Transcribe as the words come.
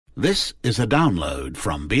This is a download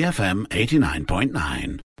from BFM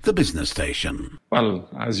 89.9, the business station. Well,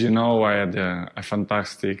 as you know, I had a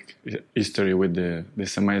fantastic history with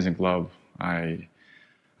this amazing club. I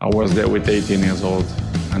was there with 18 years old,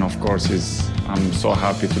 and of course, I'm so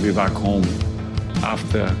happy to be back home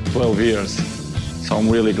after 12 years. So I'm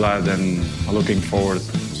really glad and looking forward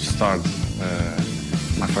to start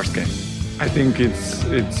my first game. I think it's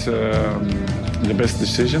the best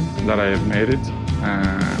decision that I have made it.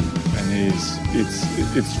 And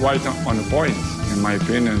it's right on the point, in my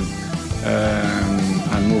opinion.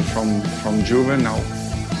 I moved from Juve now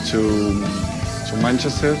to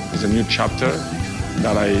Manchester. It's a new chapter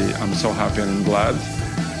that I'm so happy and glad.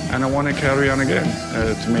 And I want to carry on again,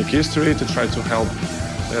 to make history, to try to help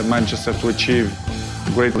Manchester to achieve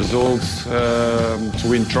great results, to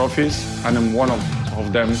win trophies. And I'm one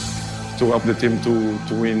of them to help the team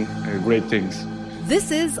to win great things.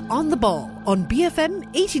 This is On the Ball on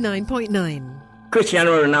BFM 89.9.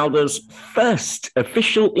 Cristiano Ronaldo's first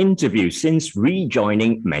official interview since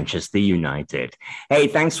rejoining Manchester United. Hey,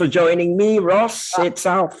 thanks for joining me, Ross. It's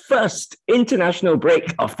our first international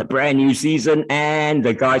break of the brand new season, and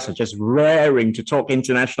the guys are just raring to talk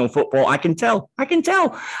international football. I can tell.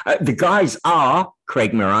 The guys are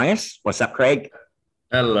Craig Marias. What's up, Craig?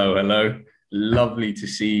 Hello. Lovely to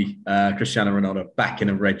see Cristiano Ronaldo back in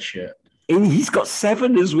a red shirt. And he's got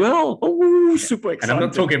 7 as well. Oh, super exciting. And I'm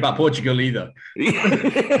not talking about Portugal either.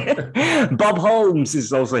 Bob Holmes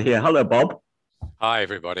is also here. Hello, Bob. Hi,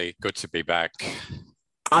 everybody. Good to be back.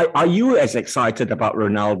 Are you as excited about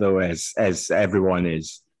Ronaldo as everyone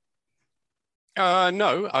is?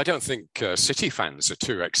 No, I don't think City fans are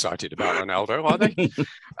too excited about Ronaldo, are they?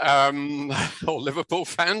 Or Liverpool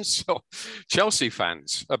fans or Chelsea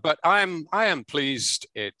fans. But I am pleased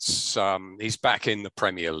he's back in the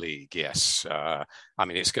Premier League, yes. I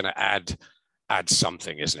mean, it's going to add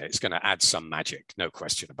something, isn't it? It's going to add some magic, no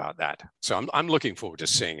question about that. So I'm looking forward to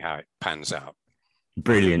seeing how it pans out.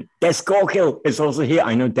 Brilliant. Des Corkill is also here.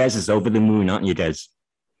 I know Des is over the moon, aren't you, Des?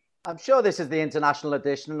 I'm sure this is the international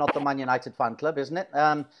edition, not the Man United fan club, isn't it?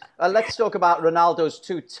 Let's talk about Ronaldo's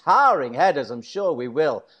 2 towering headers. I'm sure we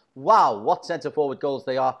will. Wow, what centre-forward goals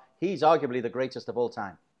they are. He's arguably the greatest of all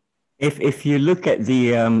time. If you look at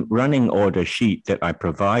the running order sheet that I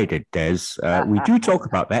provided, Des, we do talk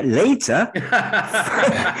about that later.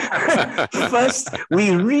 First,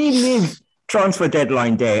 we relive Transfer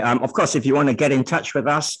Deadline Day. Of course, if you want to get in touch with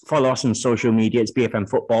us, follow us on social media. It's BFM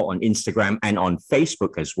Football on Instagram and on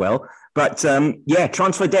Facebook as well. But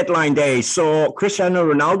Transfer Deadline Day saw Cristiano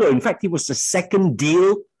Ronaldo. In fact, he was the second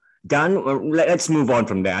deal done. Let's move on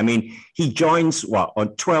from there. I mean, he joins on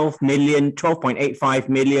 12.85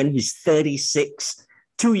 million. He's 36,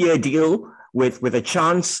 2-year deal with a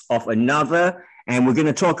chance of another. And we're going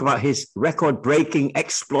to talk about his record-breaking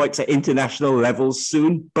exploits at international levels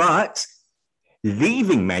soon. But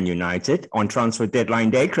leaving Man United on Transfer Deadline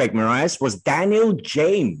Day, Craig Marias, was Daniel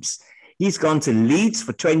James. He's gone to Leeds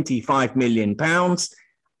for £25 million.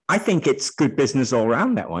 I think it's good business all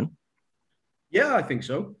around, that one. Yeah, I think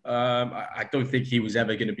so. I don't think he was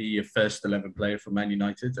ever going to be a first 11 player for Man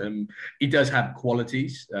United. He does have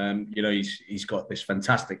qualities. He's got this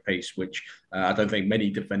fantastic pace, which I don't think many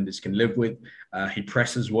defenders can live with. He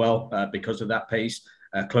presses well because of that pace,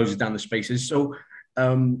 closes down the spaces. So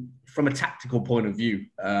from a tactical point of view,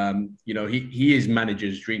 he is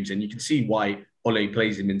manager's dreams, and you can see why Ole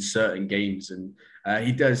plays him in certain games, and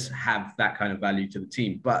he does have that kind of value to the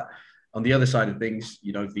team. But on the other side of things,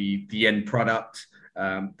 the end product,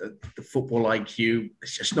 the football IQ,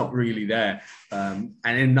 it's just not really there, and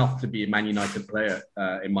enough to be a Man United player,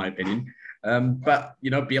 in my opinion. But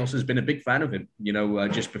Bielsa's been a big fan of him.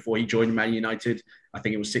 Just before he joined Man United, I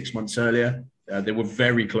think it was 6 months earlier, they were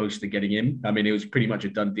very close to getting him. I mean, it was pretty much a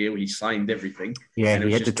done deal. He signed everything. Yeah,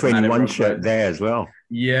 he had the 21 shirt there as well.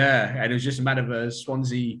 Yeah, and it was just a matter of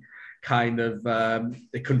Swansea kind of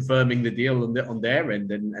confirming the deal on their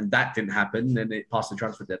end, and that didn't happen, and it passed the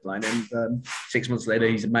transfer deadline, and 6 months later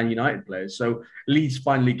he's a Man United player. So Leeds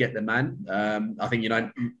finally get the man. I think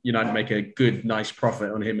United make a good, nice profit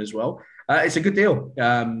on him as well. It's a good deal.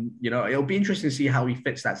 It'll be interesting to see how he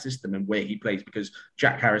fits that system and where he plays, because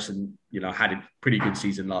Jack Harrison, had a pretty good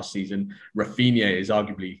season last season. Rafinha is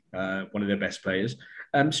arguably one of their best players.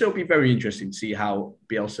 So it'll be very interesting to see how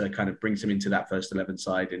Bielsa kind of brings him into that first 11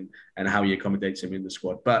 side and how he accommodates him in the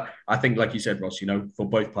squad. But I think, like you said, Ross, for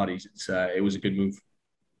both parties, it was a good move.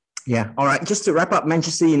 Yeah. All right. Just to wrap up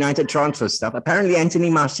Manchester United transfer stuff. Apparently,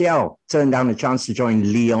 Anthony Martial turned down a chance to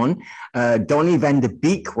join Lyon. Donny van de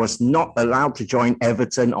Beek was not allowed to join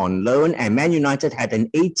Everton on loan. And Man United had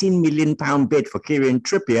an £18 million bid for Kieran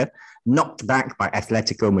Trippier knocked back by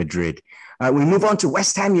Atletico Madrid. We move on to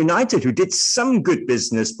West Ham United, who did some good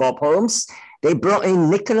business, Bob Holmes. They brought in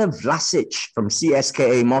Nikola Vlasic from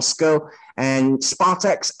CSKA Moscow and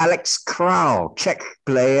Spartak's Alex Kral, Czech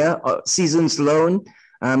player, season's loan.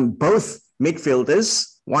 Both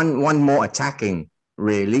midfielders, one more attacking,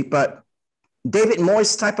 really. But David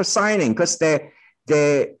Moyes type of signing, because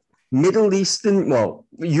they're Middle Eastern, well,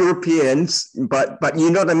 Europeans, but you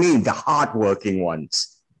know what I mean, the hardworking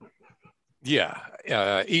ones. Yeah,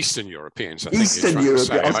 Eastern Europeans. Eastern Europeans,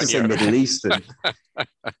 I was say Middle Eastern.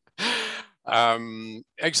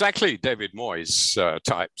 Exactly, David Moyes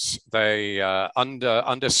types. They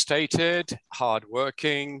understated,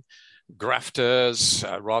 hardworking, grafters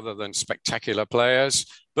rather than spectacular players,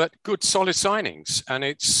 but good, solid signings. And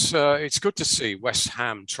it's good to see West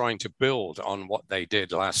Ham trying to build on what they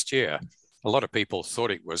did last year. A lot of people thought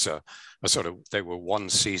it was a sort of, they were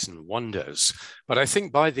one-season wonders. But I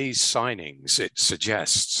think by these signings, it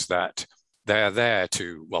suggests that they're there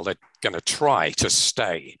to, well, they're going to try to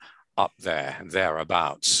stay up there,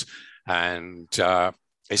 thereabouts. And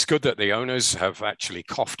it's good that the owners have actually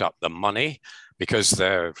coughed up the money, because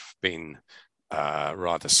they've been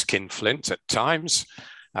rather skinflint at times.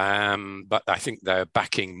 But I think they're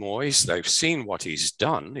backing Moyes. They've seen what he's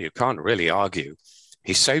done. You can't really argue.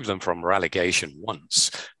 He saved them from relegation once,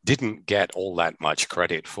 didn't get all that much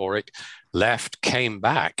credit for it, left, came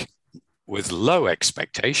back with low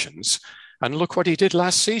expectations, and look what he did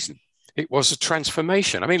last season. It was a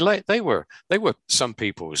transformation. I mean, they were some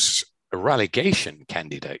people's relegation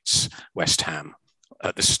candidates, West Ham,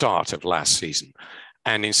 at the start of last season.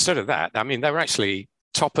 And instead of that, I mean, they were actually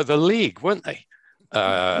top of the league, weren't they?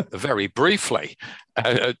 Very briefly,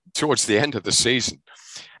 towards the end of the season.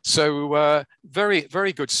 So very,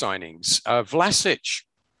 very good signings. Vlasic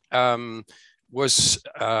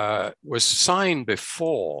was signed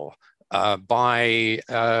before by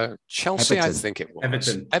Chelsea, Everton. I think it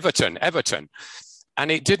was. Everton.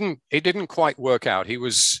 And it didn't quite work out. He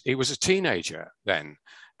was a teenager then,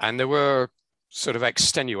 and there were sort of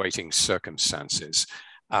extenuating circumstances.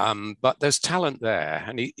 But there's talent there,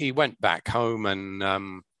 and he went back home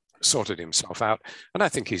and sorted himself out. And I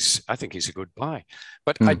think he's a good buy.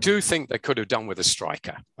 But I do think they could have done with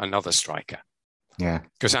another striker. Yeah.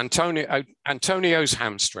 Because Antonio's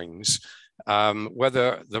hamstrings,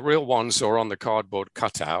 whether the real ones or on the cardboard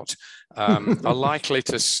cutout, are likely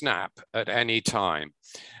to snap at any time.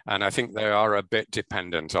 And I think they are a bit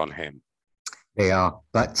dependent on him. They are,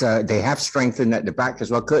 but they have strengthened at the back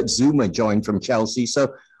as well. Kurt Zuma joined from Chelsea.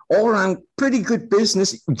 So all around, pretty good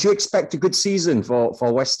business. Do you expect a good season for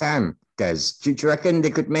West Ham, Des? Do you reckon they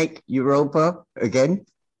could make Europa again?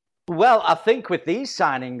 Well, I think with these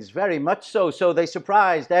signings, very much so. So they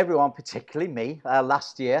surprised everyone, particularly me,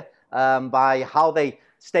 last year, by how they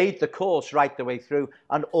stayed the course right the way through.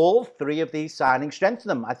 And all three of these signings strengthened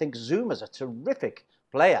them. I think Zuma's a terrific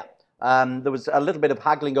player. There was a little bit of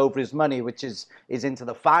haggling over his money, which is into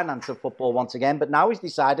the finance of football once again. But now he's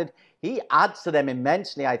decided he adds to them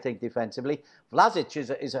immensely, I think, defensively. Vlasic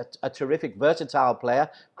is a terrific, versatile player.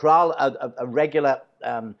 Kral, a regular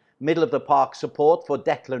middle-of-the-park support for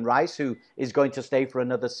Declan Rice, who is going to stay for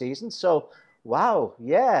another season. So, wow,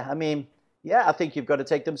 yeah, I mean, yeah, I think you've got to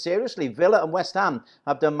take them seriously. Villa and West Ham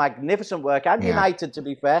have done magnificent work, and United, to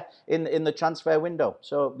be fair, in the transfer window.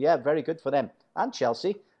 So, yeah, very good for them. And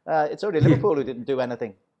Chelsea. It's only Liverpool who didn't do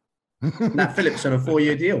anything. Nat Phillips on a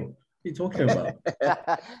 4-year deal. What are you talking about?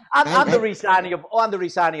 and the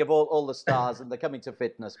re-signing of all the stars, and they're coming to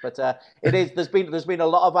fitness. But there's been a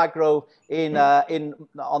lot of aggro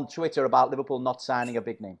on Twitter about Liverpool not signing a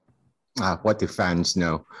big name. What do fans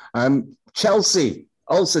know? Chelsea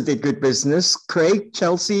also did good business. Craig,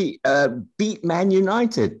 Chelsea beat Man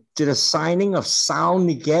United to the signing of Saul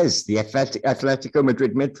Niguez, the Atletico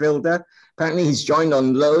Madrid midfielder. Apparently he's joined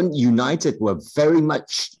on loan. United were very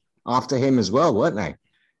much after him as well, weren't they?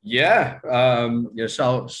 Yeah.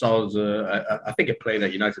 Saul's, I think, a player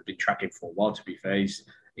that United have been tracking for a while, to be fair.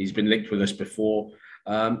 He's been linked with us before.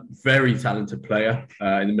 Very talented player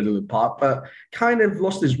in the middle of the park, but kind of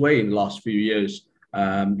lost his way in the last few years.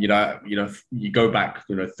 You go back,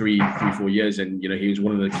 3-4 years, and he was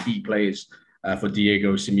one of the key players for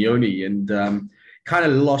Diego Simeone, and kind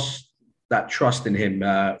of lost that trust in him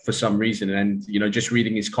for some reason. And just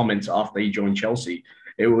reading his comments after he joined Chelsea,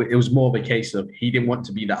 it was more of a case of he didn't want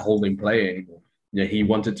to be that holding player anymore. He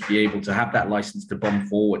wanted to be able to have that license to bomb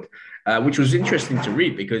forward, which was interesting to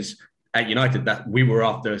read, because at United that we were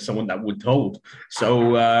after someone that would hold.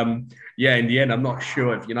 So in the end, I'm not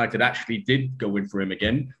sure if United actually did go in for him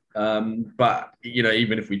again. But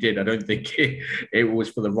even if we did, I don't think it was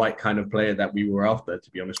for the right kind of player that we were after,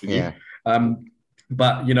 to be honest with you.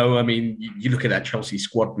 But you look at that Chelsea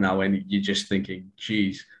squad now, and you're just thinking,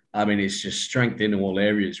 geez, it's just strength in all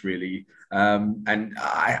areas, really. And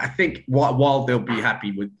I think while they'll be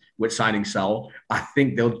happy with signing Saul, I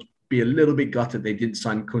think they'll be a little bit gutted they didn't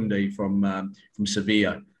sign Koundé from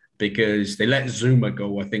Sevilla, because they let Zuma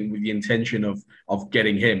go, I think, with the intention of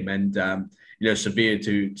getting him. And Sevilla,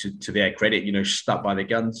 to their credit, stuck by the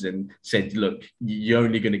guns and said, look, you're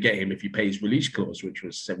only going to get him if you pay his release clause, which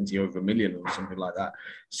was 70 over a million or something like that.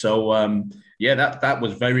 So, that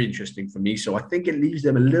was very interesting for me. So I think it leaves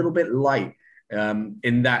them a little bit light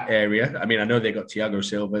in that area. I know they got Thiago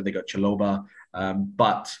Silva, they got Chalobah,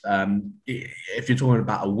 but if you're talking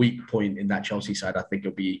about a weak point in that Chelsea side, I think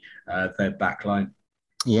it'll be their back line.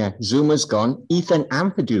 Yeah, Zuma's gone. Ethan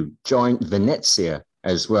Ampadu joined Venezia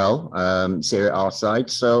as well, Serie A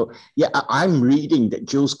side. So, I'm reading that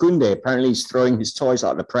Jules Koundé apparently is throwing his toys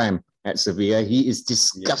out the pram at Sevilla. He is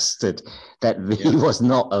disgusted that he was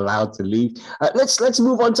not allowed to leave. Let's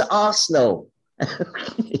move on to Arsenal.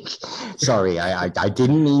 Sorry, I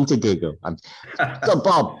didn't mean to giggle. So,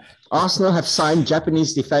 Bob, Arsenal have signed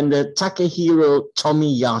Japanese defender Takehiro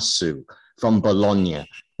Tomiyasu from Bologna.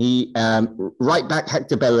 He right back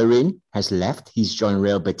Hector Bellerin has left. He's joined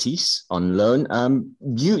Real Betis on loan.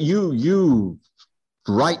 You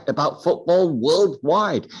write about football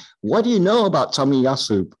worldwide. What do you know about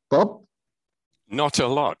Tomiyasu, Bob? Not a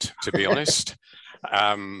lot, to be honest.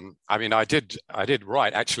 I did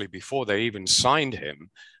write actually before they even signed him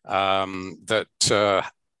that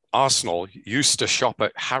Arsenal used to shop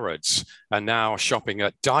at Harrods and now shopping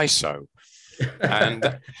at Daiso.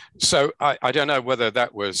 And so I don't know whether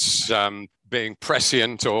that was being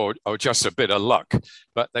prescient or just a bit of luck,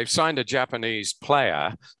 but they've signed a Japanese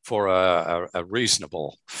player for a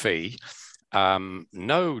reasonable fee.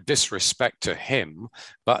 No disrespect to him,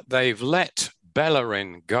 but they've let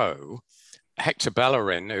Bellerin go. Hector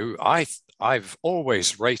Bellerin, who I've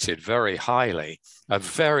always rated very highly, a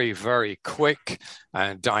very, very quick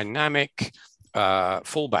and dynamic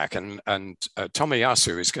fullback, and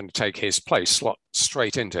Tomiyasu is going to take his place, slot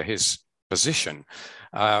straight into his position.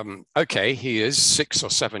 He is 6 or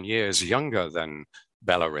 7 years younger than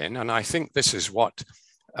Bellerin, and I think this is what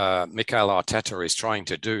Mikel Arteta is trying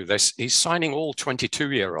to do. He's signing all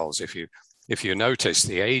 22-year-olds. If you notice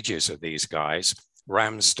the ages of these guys,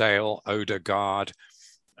 Ramsdale, Odegaard,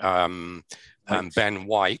 and Ben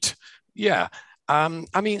White. Yeah.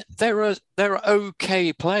 They're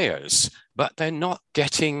okay players, but they're not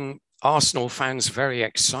getting Arsenal fans very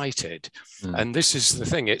excited. And this is the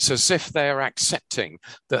thing. It's as if they're accepting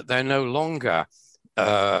that they're no longer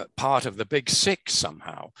part of the big six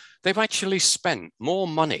somehow. They've actually spent more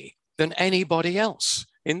money than anybody else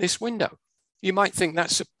in this window. You might think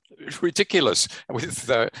that's ridiculous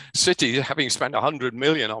with City having spent 100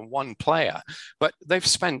 million on one player, but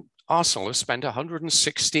Arsenal has spent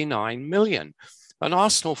 169 million. And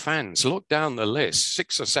Arsenal fans look down the list,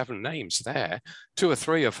 6 or 7 names there, 2 or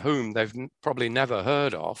 3 of whom they've probably never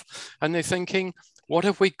heard of, and they're thinking, what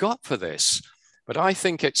have we got for this? But I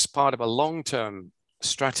think it's part of a long-term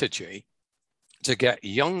strategy to get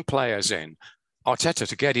young players in, Arteta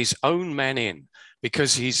to get his own men in,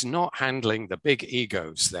 because he's not handling the big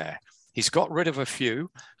egos there. He's got rid of a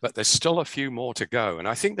few, but there's still a few more to go. And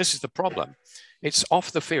I think this is the problem. It's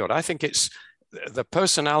off the field. I think it's the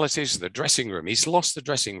personalities, the dressing room. He's lost the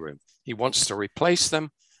dressing room. He wants to replace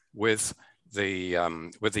them with the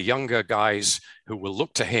younger guys who will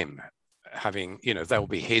look to him, having, they'll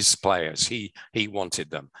be his players. He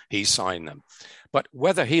wanted them. He signed them. But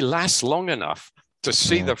whether he lasts long enough to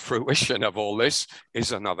see the fruition of all this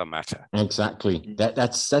is another matter. Exactly.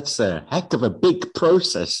 That's a heck of a big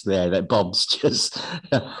process there that Bob's just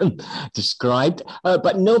described.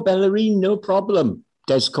 But no Bellerin, no problem,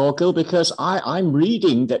 Des Corkill, because I'm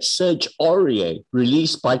reading that Serge Aurier,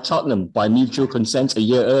 released by Tottenham by mutual consent a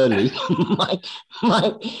year early,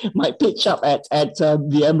 might pitch up at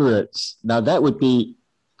the Emirates. Now that would be,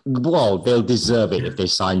 well, they'll deserve it if they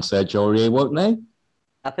sign Serge Aurier, won't they?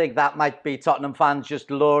 I think that might be Tottenham fans just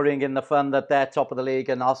glorying in the fun that they're top of the league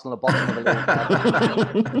and Arsenal are bottom of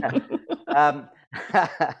the league.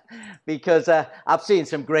 Because I've seen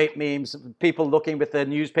some great memes, people looking with their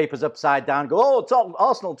newspapers upside down, go,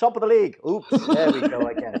 Arsenal, top of the league. Oops, there we go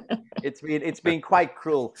again. It's been quite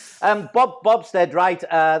cruel. Bob's dead right.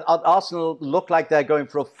 Arsenal look like they're going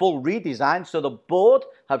for a full redesign, so the board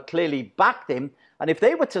have clearly backed him. And if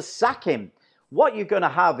they were to sack him, what you're going to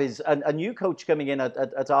have is a new coach coming in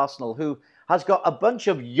at Arsenal who has got a bunch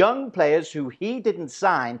of young players who he didn't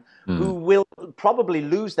sign, who will probably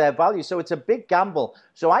lose their value. So it's a big gamble.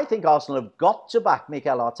 So I think Arsenal have got to back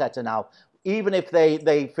Mikel Arteta now, even if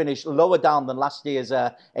they finish lower down than last year's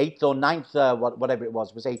 8th or 9th, whatever it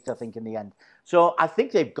was 8th, I think, in the end. So I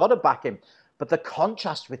think they've got to back him. But the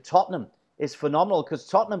contrast with Tottenham is phenomenal because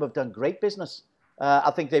Tottenham have done great business.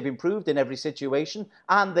 I think they've improved in every situation,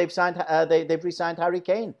 and they've re-signed Harry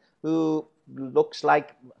Kane, who looks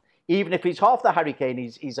like, even if he's half the Harry Kane,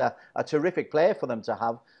 he's a terrific player for them to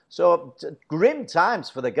have. So grim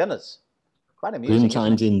times for the Gunners. Quite amusing. Grim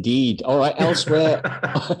times indeed. All right, elsewhere,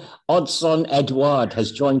 Odsonne Edouard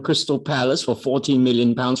has joined Crystal Palace for £14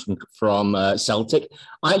 million from Celtic.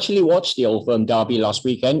 I actually watched the Old Firm derby last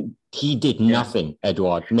weekend. He did nothing,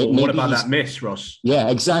 Edouard. What about that miss, Ross? Yeah,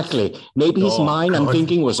 exactly. Maybe his mind, I'm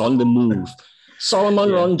thinking, was on the move.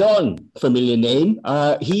 Solomon Rondon, familiar name.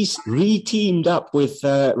 He's re-teamed up with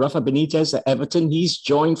Rafa Benitez at Everton. He's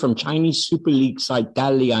joined from Chinese Super League side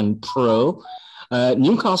Dalian Pro.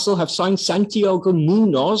 Newcastle have signed Santiago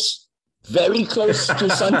Munoz, very close to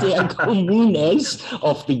Santiago Munez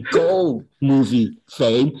of the Goal movie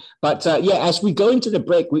fame. But as we go into the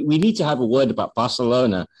break, we need to have a word about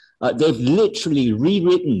Barcelona. They've literally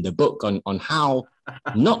rewritten the book on how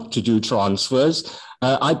not to do transfers.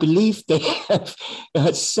 I believe they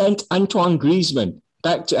have sent Antoine Griezmann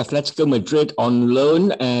back to Atletico Madrid on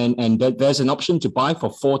loan, and there's an option to buy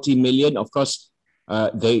for 40 million. Of course,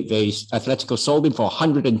 Atletico sold him for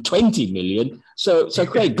 120 million. So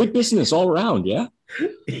Craig, good business all around, yeah?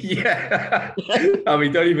 Yeah. I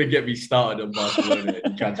mean, don't even get me started on Barcelona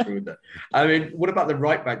and transfer with that. I mean, what about the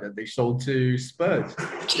right back that they sold to Spurs?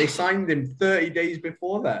 They signed him 30 days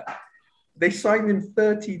before that. They signed him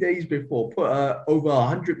 30 days before, put over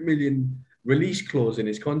 100 million release clause in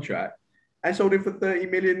his contract, and sold him for 30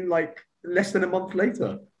 million like less than a month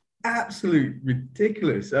later. Absolute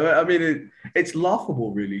ridiculous. I mean, it's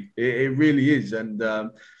laughable, really. It really is. And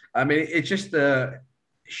I mean, it's just a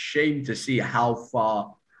shame to see how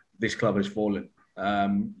far this club has fallen. I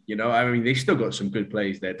mean, they still got some good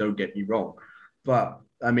players there, don't get me wrong. But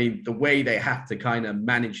I mean, the way they have to kind of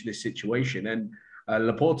manage this situation, and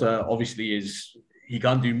Laporta obviously he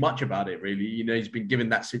can't do much about it, really. He's been given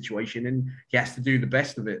that situation and he has to do the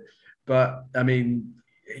best of it. But I mean,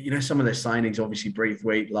 some of their signings, obviously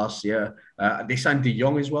Braithwaite last year, they signed De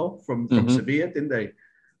Jong as well from Sevilla, didn't they?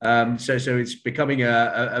 So it's becoming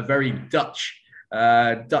a very Dutch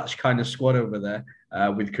kind of squad over there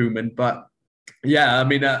with Koeman. But yeah, I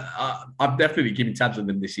mean, I'm definitely keeping tabs on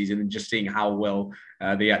them this season and just seeing how well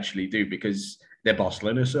they actually do, because they're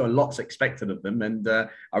Barcelona, so a lot's expected of them. And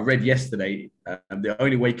I read yesterday, the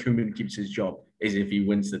only way Koeman keeps his job is if he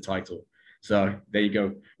wins the title. So there you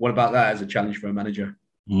go. What about that as a challenge for a manager?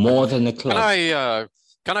 More than a club.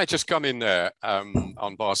 Can I just come in there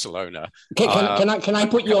on Barcelona? Can I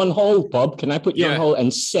put you on hold, Bob? Can I put you on hold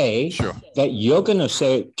and say that you're going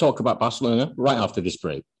to talk about Barcelona right after this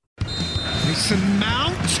break? Mason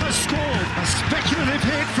Mount has scored a speculative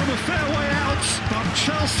hit from a fairway out, but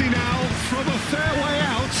Chelsea now from a fairway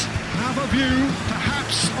out have a view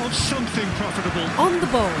perhaps of something profitable. On the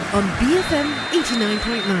Ball on BFM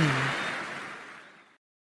 89.9.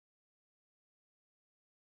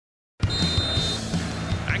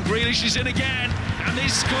 Grealish is in again, and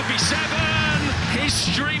this could be 7.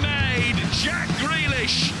 History made. Jack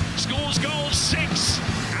Grealish scores goals 6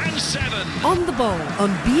 and 7. On the Ball on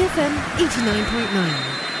BFM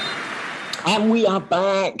 89.9. And we are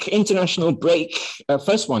back. International break.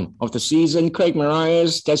 First one of the season. Craig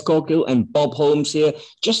Marias, Des Corkill and Bob Holmes here.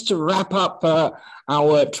 Just to wrap up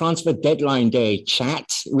our transfer deadline day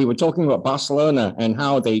chat. We were talking about Barcelona and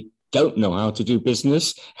how they don't know how to do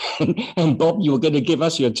business. And Bob, you were going to give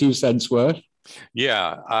us your 2 cents worth.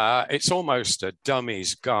 Yeah, it's almost a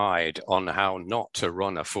dummy's guide on how not to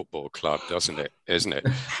run a football club, isn't it?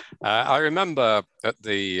 I remember at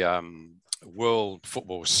the World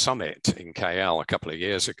Football Summit in KL a couple of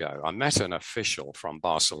years ago, I met an official from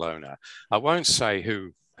Barcelona. I won't say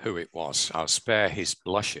who it was. I'll spare his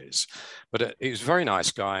blushes. But he was a very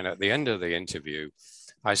nice guy. And at the end of the interview,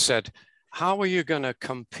 I said, how are you going to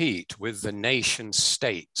compete with the nation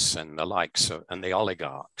states and the likes of, and the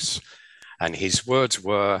oligarchs? And his words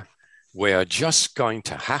were, we're just going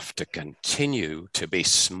to have to continue to be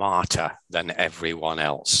smarter than everyone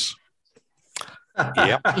else.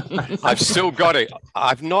 Yeah, I've still got it.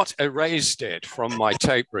 I've not erased it from my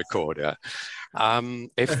tape recorder.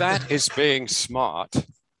 If that is being smart,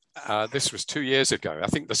 this was 2 years ago. I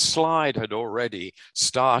think the slide had already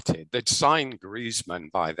started. They'd signed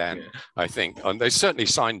Griezmann by then, I think, and they certainly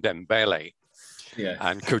signed Dembele.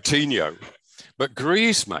 and Coutinho. But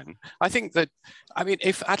Griezmann, I think that,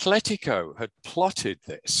 if Atletico had plotted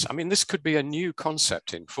this, this could be a new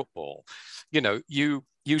concept in football.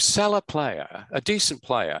 You sell a player, a decent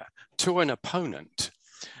player, to an opponent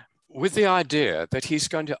with the idea that he's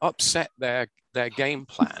going to upset their game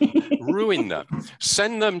plan, ruin them,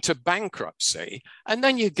 send them to bankruptcy, and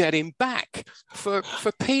then you get him back for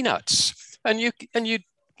peanuts, and you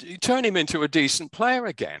turn him into a decent player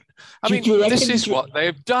again. This is what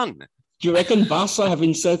they've done. Do you reckon Barca have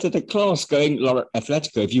inserted a clause going,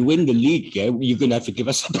 Atletico, if you win the league, you're going to have to give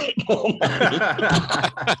us a bit more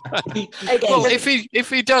money? Well, if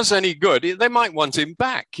he does any good, they might want him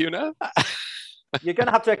back, You're going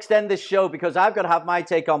to have to extend this show because I've got to have my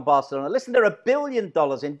take on Barcelona. Listen, they're $1 billion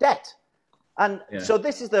in debt. And so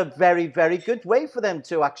this is the very, very good way for them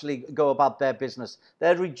to actually go about their business.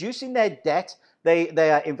 They're reducing their debt. They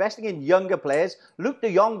are investing in younger players. Luke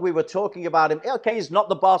de Jong, we were talking about him. Okay, he's not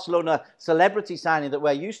the Barcelona celebrity signing that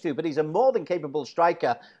we're used to, but he's a more than capable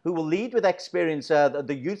striker who will lead with experience,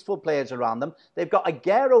 the youthful players around them. They've got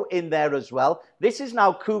Aguero in there as well. This is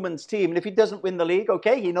now Koeman's team. And if he doesn't win the league,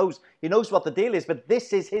 okay, he knows what the deal is, but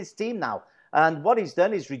this is his team now. And what he's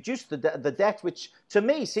done is reduce the debt, which to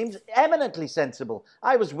me seems eminently sensible.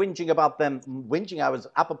 I was whinging about them. I was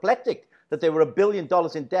apoplectic that they were $1 billion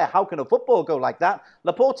in debt. How can a football go like that?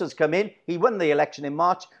 Laporta's come in. He won the election in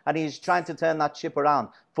March, and he's trying to turn that ship around.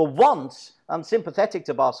 For once, I'm sympathetic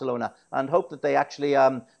to Barcelona and hope that they actually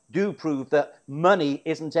do prove that money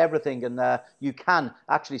isn't everything, and you can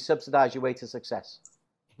actually subsidise your way to success.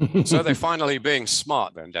 So they're finally being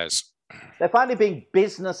smart then, Des. They're finally being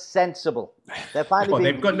business sensible.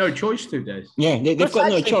 They've got no choice to, Des. Yeah, they've got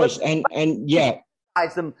no choice, and yeah.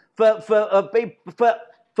 Them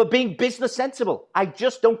for being business sensible. I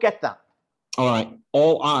just don't get that. All right.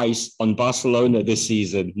 All eyes on Barcelona this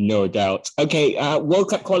season, no doubt. Okay,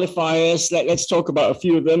 World Cup qualifiers. Let's talk about a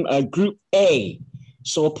few of them. Group A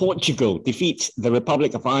saw Portugal defeat the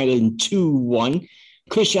Republic of Ireland 2-1.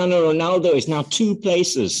 Cristiano Ronaldo is now 2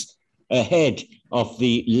 places ahead of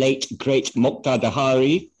the late, great Mokhtar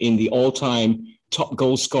Dahari in the all-time top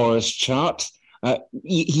goal scorers chart.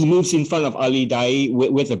 He moves in front of Ali Daei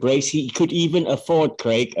with a brace. He could even afford,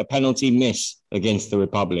 Craig, a penalty miss against the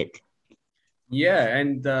Republic. Yeah,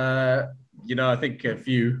 and, I think a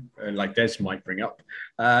few, like Des might bring up,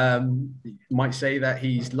 might say that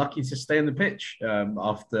he's lucky to stay on the pitch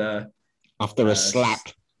after a slap.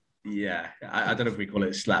 Yeah, I don't know if we call it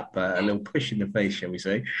a slap, but a little push in the face, shall we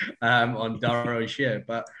say, on Dara O'Shea.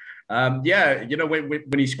 But, when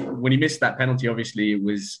he missed that penalty, obviously it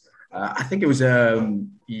was... I think it was a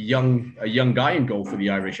young guy in goal for the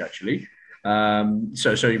Irish, actually.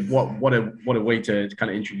 So what a way to kind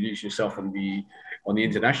of introduce yourself on the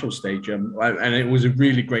international stage, and it was a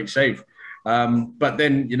really great save. But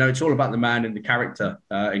then it's all about the man and the character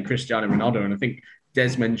in Cristiano Ronaldo, and I think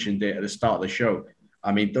Des mentioned it at the start of the show.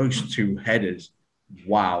 Those 2 headers,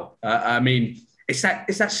 wow! It's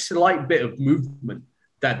that slight bit of movement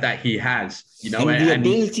that he has, and the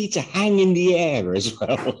ability to hang in the air as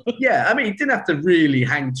well. Yeah, he didn't have to really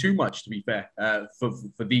hang too much, to be fair, for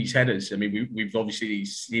these headers. We've obviously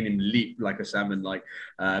seen him leap like a salmon,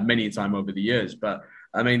 many a time over the years. But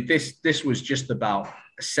this was just about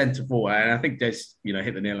a centre forward, and I think Des,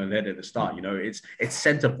 hit the nail on the head at the start. It's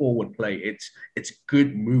centre forward play. It's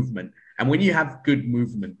good movement, and when you have good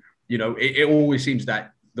movement, it always seems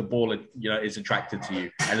that the ball, is attracted to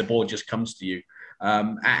you, and the ball just comes to you.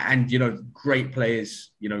 Great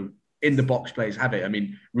players, in the box players have it.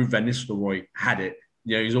 Ruud van Nistelrooy had it.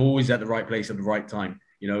 He's always at the right place at the right time.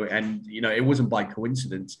 It wasn't by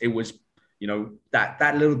coincidence. It was,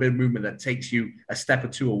 that little bit of movement that takes you a step or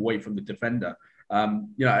 2 away from the defender.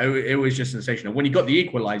 It was just sensational. When he got the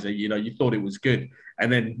equaliser, you thought it was good,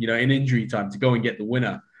 and then in injury time to go and get the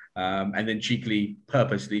winner. And then cheekily,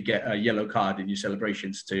 purposely get a yellow card in your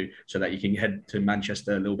celebrations so that you can head to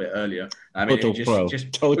Manchester a little bit earlier. It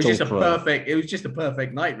was just a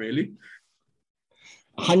perfect night, really.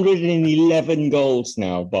 111 goals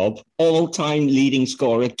now, Bob. All-time leading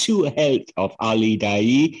scorer, 2 ahead of Ali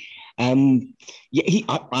Daei.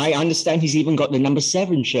 I understand he's even got the number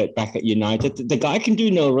 7 shirt back at United. The guy can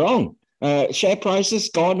do no wrong. Share prices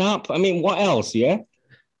gone up. What else? Yeah.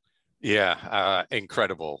 Yeah,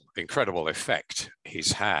 incredible effect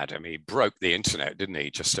he's had. He broke the internet, didn't he?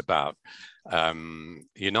 Just about.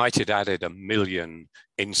 United added 1 million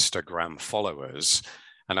Instagram followers,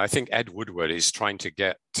 and I think Ed Woodward is trying to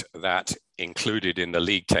get that included in the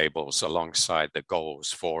league tables alongside the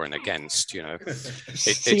goals for and against. It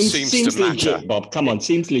seems to matter. Legit, Bob. Come on,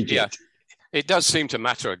 seems legit. Yeah. It does seem to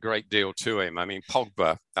matter a great deal to him. I mean,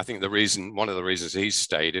 Pogba, I think one of the reasons he's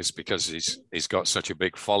stayed is because he's got such a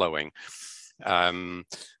big following. No,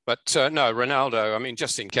 Ronaldo, I mean,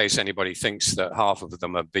 just in case anybody thinks that half of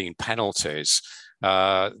them have been penalties,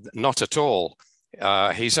 not at all.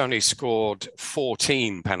 He's only scored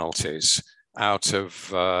 14 penalties out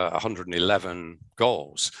of 111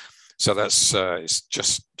 goals. So that's it's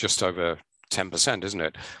just over 10%, isn't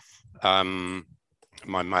it?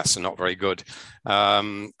 My maths are not very good.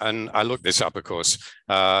 And I looked this up, of course.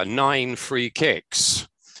 9 free kicks.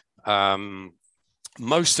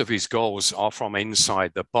 Most of his goals are from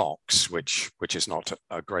inside the box, which is not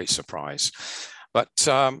a great surprise. But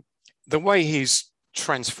the way he's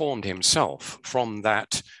transformed himself from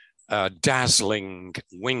that dazzling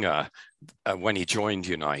winger when he joined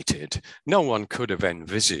United, no one could have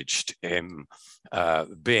envisaged him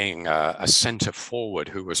being a centre forward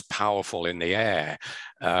who was powerful in the air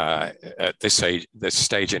at this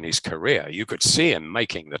stage in his career. You could see him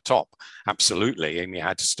making the top, absolutely, and he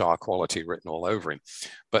had star quality written all over him,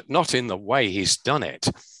 but not in the way he's done it.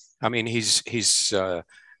 I mean, he's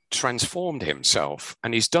transformed himself,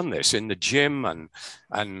 and he's done this in the gym and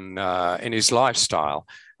in his lifestyle.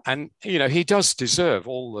 And he does deserve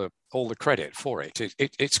all the credit for it.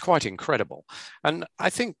 It's quite incredible, and I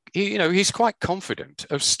think he's quite confident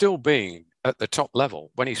of still being at the top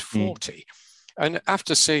level when he's 40. And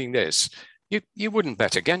after seeing this, you wouldn't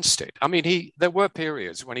bet against it. I mean, there were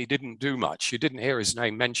periods when he didn't do much. You didn't hear his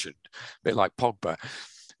name mentioned, a bit like Pogba.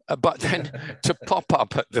 But then to pop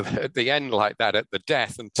up at the end like that, at the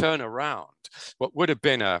death, and turn around what would have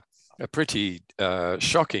been a pretty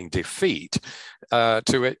shocking defeat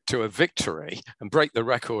to a victory and break the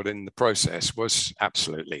record in the process was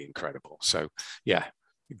absolutely incredible. So yeah,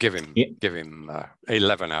 give him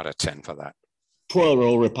 11 out of 10 for that. Poor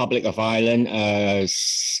old Republic of Ireland.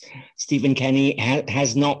 Stephen Kenny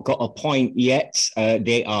has not got a point yet.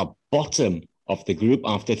 They are bottom of the group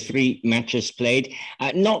after 3 matches played.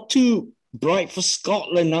 Not too bright for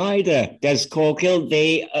Scotland either. Des Corkill,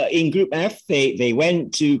 they in Group F, they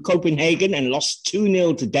went to Copenhagen and lost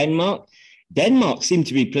 2-0 to Denmark. Denmark seemed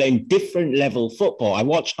to be playing different level football. I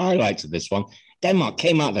watched highlights of this one. Denmark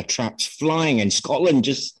came out of the traps flying, and Scotland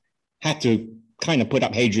just had to kind of put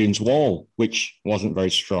up Hadrian's Wall, which wasn't very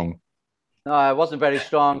strong. No, it wasn't very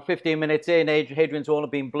strong. 15 minutes in, Hadrian's Wall had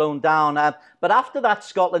been blown down. But after that,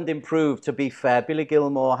 Scotland improved, to be fair. Billy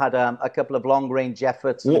Gilmour had a couple of long-range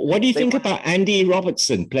efforts. What do you think about Andy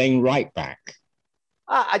Robertson playing right back?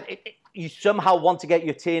 You somehow want to get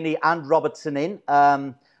your Tierney and Robertson in.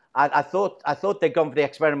 I thought they'd gone for the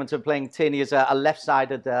experiment of playing Tierney as a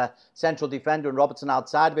left-sided central defender and Robertson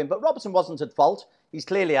outside of him. But Robertson wasn't at fault. He's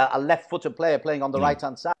clearly a left-footed player playing on the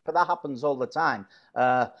right-hand side, but that happens all the time.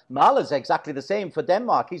 Mahler's exactly the same for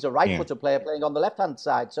Denmark. He's a right-footed player playing on the left-hand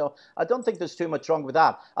side. So I don't think there's too much wrong with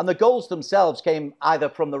that. And the goals themselves came either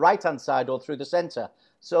from the right-hand side or through the centre.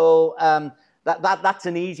 So that's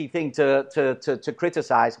an easy thing to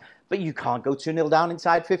criticise. But you can't go 2-0 down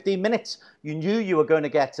inside 15 minutes. You knew you were going to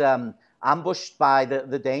get ambushed by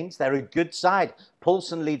the Danes. They're a good side.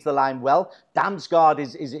 Poulsen leads the line well. Damsgaard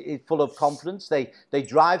is full of confidence. They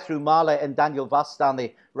drive through Mahler and Daniel Vaz down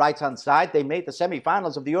the right-hand side. They made the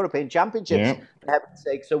semi-finals of the European Championships, for heaven's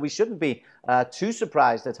sake. So we shouldn't be too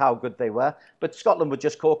surprised at how good they were. But Scotland were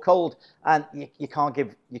just caught cold, and you can't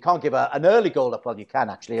give an early goal up. Well, you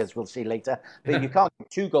can actually, as we'll see later, but you can't give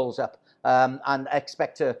 2 goals up and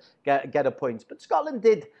expect to get a point. But Scotland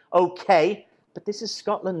did okay. But this is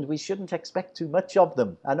Scotland. We shouldn't expect too much of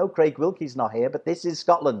them. I know Craig Wilkie's not here, but this is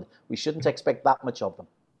Scotland. We shouldn't expect that much of them.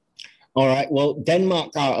 All right. Well,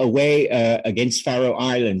 Denmark are away against Faroe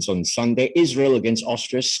Islands on Sunday. Israel against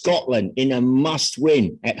Austria. Scotland in a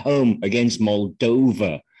must-win at home against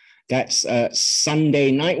Moldova. That's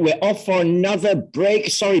Sunday night. We're off for another break.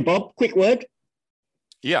 Sorry, Bob. Quick word.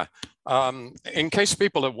 Yeah. In case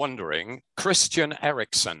people are wondering, Christian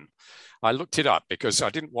Eriksen. I looked it up because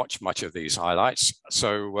I didn't watch much of these highlights,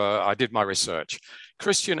 so I did my research.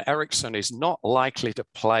 Christian Eriksen is not likely to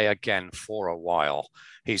play again for a while.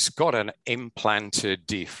 He's got an implanted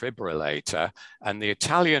defibrillator, and the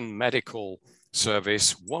Italian medical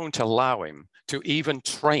service won't allow him to even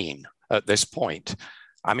train at this point.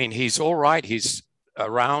 I mean, he's all right. He's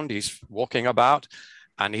around. He's walking about,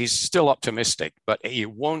 and he's still optimistic, but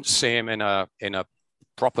you won't see him in a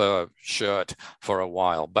proper shirt for a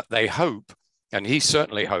while. But they hope, and he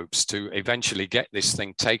certainly hopes, to eventually get this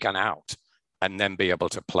thing taken out and then be able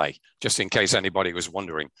to play, just in case anybody was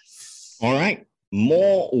wondering. All right.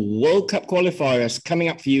 More World Cup qualifiers coming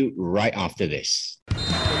up for you right after this. Well,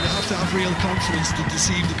 you have to have real confidence to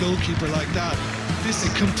deceive the goalkeeper like that. This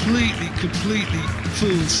completely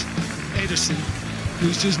fools Ederson,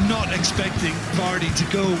 who's just not expecting Vardy to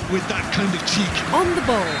go with that kind of cheek. On the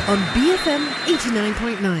Ball on BFM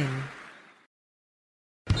 89.9.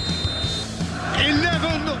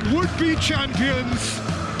 11 would-be champions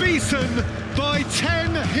beaten by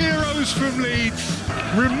 10 heroes from Leeds.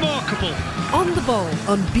 Remarkable. On the Ball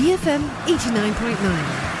on BFM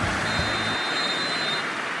 89.9.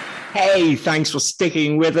 Hey, thanks for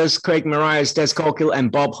sticking with us. Craig Marias, Des Corkill and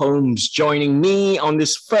Bob Holmes joining me on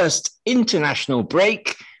this first international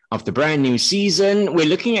break of the brand new season. We're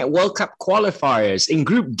looking at World Cup qualifiers. In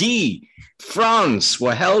Group D, France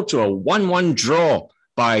were held to a 1-1 draw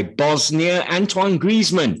by Bosnia. Antoine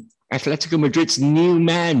Griezmann, Atletico Madrid's new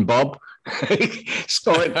man, Bob,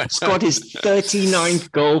 scored his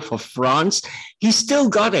 39th goal for France. He still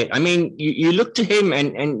got it. I mean, you look to him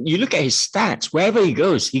and you look at his stats. Wherever he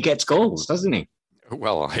goes, he gets goals, doesn't he?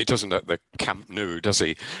 Well, he doesn't at the Camp Nou, does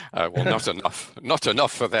he? Well, not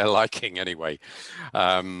enough for their liking anyway.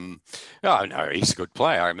 No, he's a good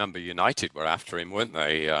player. I remember United were after him, weren't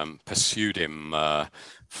they? Pursued him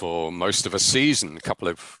for most of a season, a couple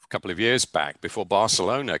of years back before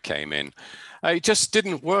Barcelona came in. It just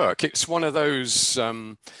didn't work. It's one of those.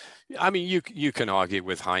 I mean, you can argue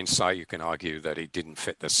with hindsight. You can argue that he didn't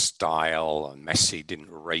fit the style, and Messi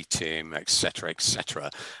didn't rate him, etc.,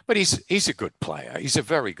 etc. But he's a good player. He's a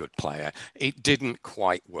very good player. It didn't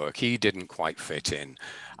quite work. He didn't quite fit in.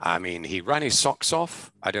 I mean, he ran his socks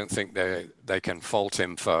off. I don't think they can fault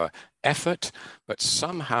him for effort, but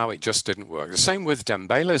somehow it just didn't work. The same with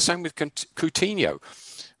Dembele. The same with Coutinho.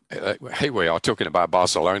 Here we are talking about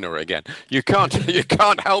Barcelona again. You can't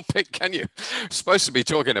help it, can you? Supposed to be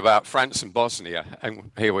talking about France and Bosnia,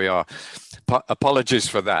 and here we are. Apologies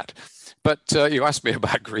for that. But you asked me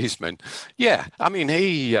about Griezmann. Yeah, I mean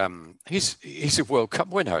he's a World Cup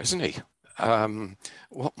winner, isn't he?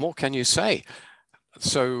 What more can you say?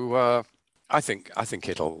 So I think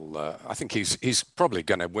he's probably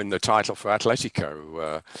going to win the title for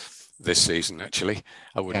Atletico this season. Actually,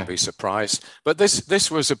 I wouldn't be surprised. But this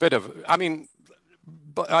was a bit of, I mean,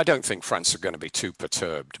 but I don't think France are going to be too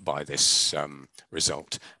perturbed by this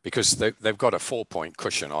result, because they've got a 4-point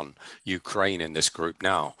cushion on Ukraine in this group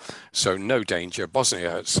now, so no danger. Bosnia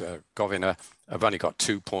Herzegovina have only got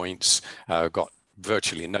 2 points, got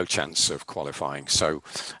virtually no chance of qualifying, so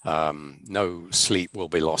no sleep will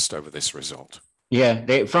be lost over this result.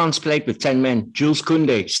 Yeah, France played with 10 men. Jules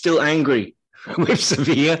Koundé still angry with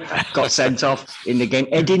Sevilla, got sent off in the game.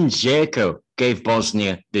 Edin Dzeko gave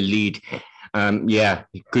Bosnia the lead.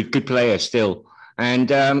 Good player still.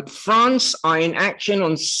 And France are in action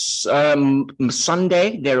on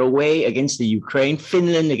Sunday. They're away against the Ukraine.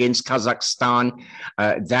 Finland against Kazakhstan.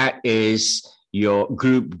 That is your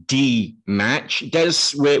Group D match.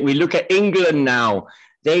 We look at England now.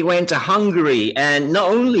 They went to Hungary and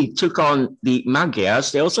not only took on the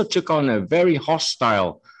Magyars, they also took on a very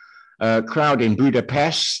hostile crowd in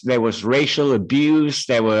Budapest. There was racial abuse.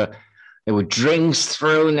 There were drinks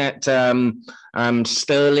thrown at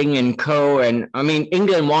Sterling and co. And I mean,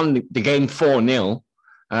 England won the game 4-0.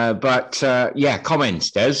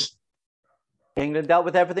 Comments, Des? England dealt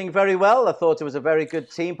with everything very well. I thought it was a very good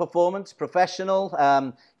team performance,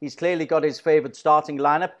 professional. He's clearly got his favoured starting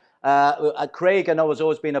lineup. Craig, I know, has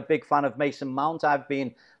always been a big fan of Mason Mount. I've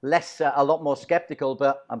been a lot more sceptical,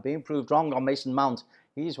 but I'm being proved wrong on Mason Mount.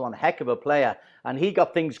 He's one heck of a player. And he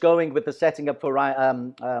got things going with the setting up for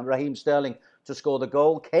Raheem Sterling to score the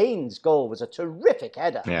goal. Kane's goal was a terrific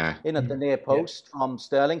header in at the near post from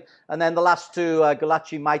Sterling. And then the last two,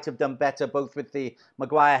 Golaci might have done better, both with the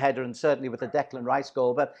Maguire header and certainly with the Declan Rice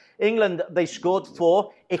goal. But England, they scored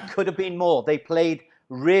 4. It could have been more. They played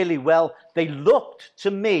really well. They looked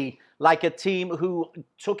to me like a team who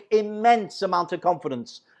took immense amount of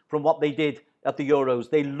confidence from what they did at the Euros.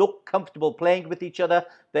 They look comfortable playing with each other.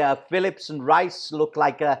 Phillips and Rice look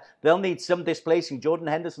like they'll need some displacing. Jordan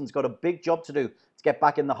Henderson's got a big job to do to get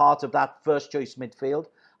back in the heart of that first choice midfield.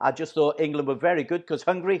 I just thought England were very good because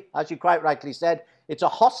Hungary, as you quite rightly said, it's a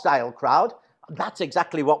hostile crowd. That's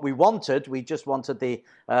exactly what we wanted. We just wanted the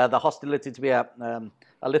hostility to be a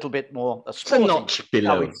little bit more sporting, a notch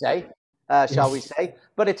below, shall we say.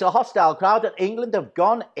 But it's a hostile crowd, and England have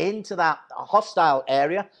gone into that hostile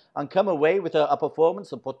area and come away with a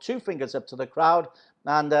performance and put 2 fingers up to the crowd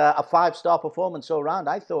and a 5-star performance all round.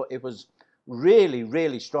 I thought it was really,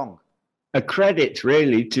 really strong. A credit,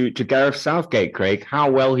 really, to Gareth Southgate, Craig, how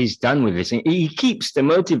well he's done with this. He keeps the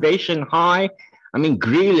motivation high. I mean,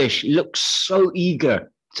 Grealish looks so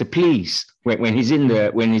eager to please. when he's in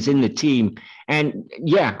the team. And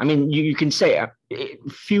yeah, I mean, you can say a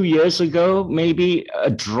few years ago, maybe a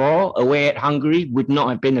draw away at Hungary would not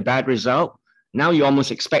have been a bad result. Now you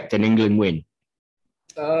almost expect an England win.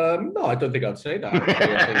 No, I don't think I'd say that.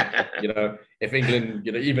 I think, if England,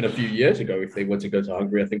 even a few years ago, if they were to go to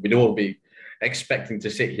Hungary, I think we'd all be expecting to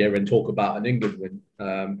sit here and talk about an England win.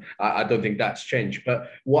 I don't think that's changed. But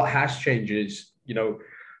what has changed is,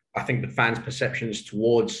 I think the fans' perceptions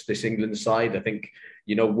towards this England side, I think,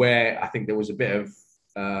 where I think there was a bit of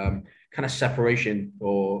kind of separation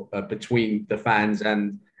or between the fans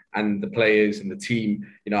and the players and the team,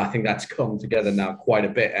 I think that's come together now quite a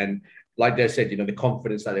bit. And like they said, the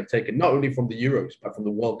confidence that they've taken, not only from the Euros, but from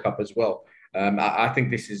the World Cup as well. I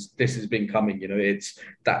think this has been coming. It's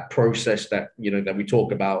that process that that we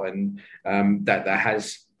talk about, and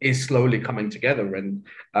that is slowly coming together. And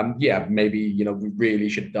maybe we really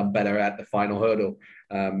should have done better at the final hurdle.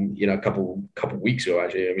 A couple weeks ago,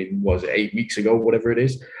 actually. I mean, was it 8 weeks ago, whatever it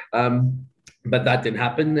is. But that didn't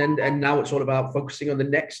happen, and now it's all about focusing on the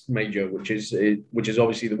next major, which is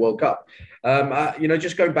obviously the World Cup.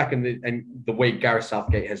 Just going back and the way Gareth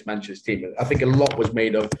Southgate has managed his team, I think a lot was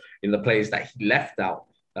made of the players that he left out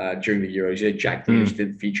during the Euros. Jack Grealish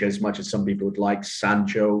didn't feature as much as some people would like.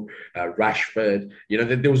 Sancho, Rashford.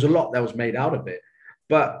 There was a lot that was made out of it.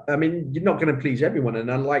 But, I mean, you're not going to please everyone.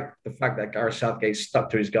 And unlike the fact that Gareth Southgate stuck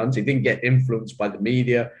to his guns, he didn't get influenced by the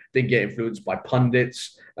media, didn't get influenced by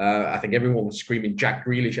pundits. I think everyone was screaming Jack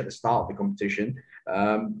Grealish at the start of the competition.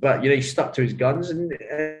 But, he stuck to his guns. And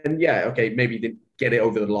maybe he didn't get it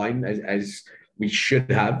over the line as we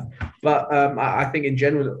should have. But I think in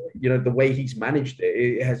general, the way he's managed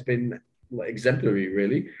it has been exemplary,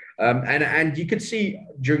 really. And you could see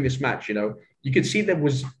during this match, you could see there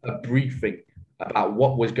was a briefing about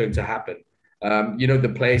what was going to happen.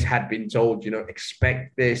 The players had been told,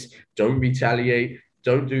 expect this, don't retaliate,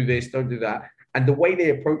 don't do this, don't do that. And the way they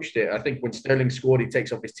approached it, I think when Sterling scored, he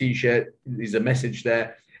takes off his T-shirt, there's a message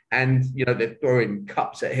there. And, they're throwing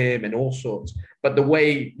cups at him and all sorts. But the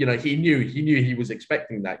way, he knew he was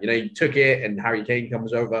expecting that. He took it and Harry Kane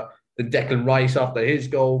comes over. Then Declan Rice, after his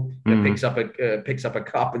goal, picks up a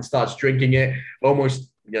cup and starts drinking it,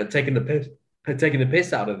 almost, taking the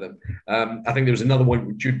piss out of them. I think there was another one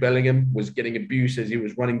where Jude Bellingham was getting abused as he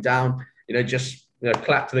was running down,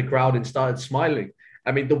 clapped to the crowd and started smiling.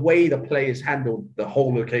 I mean, the way the players handled the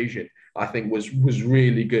whole occasion, I think was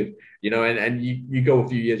really good, and you go a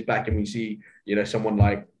few years back and we see, someone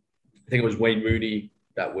like, I think it was Wayne Rooney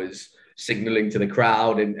that was signaling to the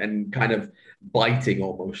crowd and kind of biting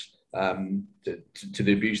almost to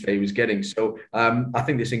the abuse that he was getting. So I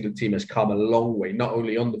think this England team has come a long way, not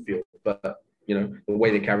only on the field, but the way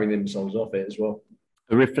they're carrying themselves off it as well.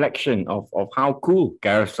 A reflection of how cool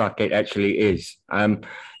Gareth Southgate actually is.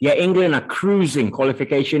 England are cruising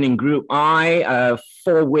qualification in Group I,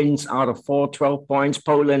 4 wins out of 4, 12 points.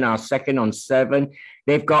 Poland are second on 7.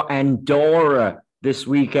 They've got Andorra this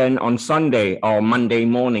weekend on Sunday or Monday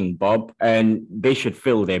morning, Bob, and they should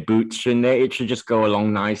fill their boots, shouldn't they? It should just go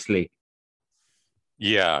along nicely.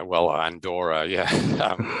 Yeah, well, Andorra,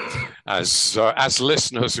 as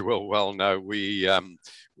listeners will well know, we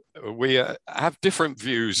have different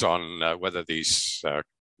views on whether these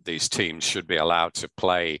teams should be allowed to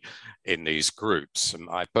play in these groups. And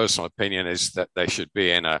my personal opinion is that they should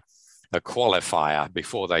be in a qualifier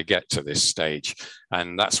before they get to this stage,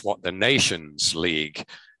 and that's what the Nations League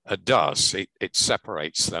does. It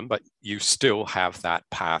separates them, but you still have that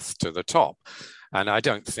path to the top. And I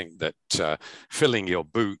don't think that filling your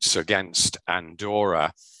boots against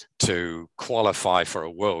Andorra to qualify for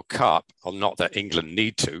a World Cup, well, not that England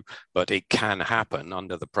need to, but it can happen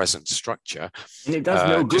under the present structure. And it does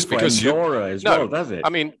no good for Andorra as well, does it? I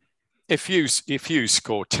mean, if you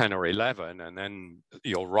score 10 or 11 and then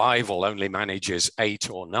your rival only manages 8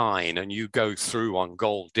 or 9 and you go through on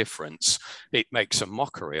goal difference, it makes a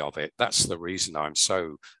mockery of it. That's the reason I'm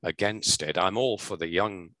so against it. I'm all for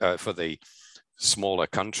the smaller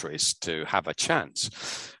countries to have a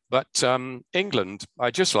chance. But England,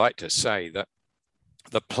 I'd just like to say that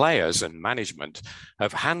the players and management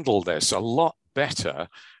have handled this a lot better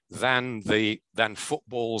than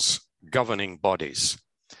football's governing bodies.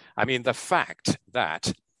 I mean, the fact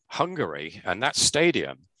that Hungary and that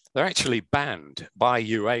stadium, they're actually banned by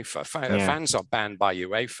UEFA. Fans are banned by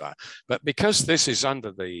UEFA. But because this is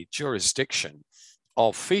under the jurisdiction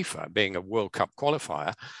of FIFA, being a World Cup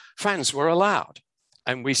qualifier, fans were allowed.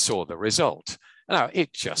 And we saw the result. Now,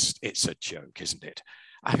 it's a joke, isn't it?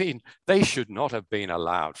 I mean, they should not have been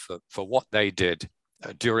allowed for what they did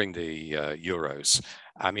during the Euros.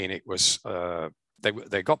 I mean, it was,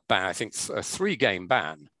 they got banned, I think, a 3-game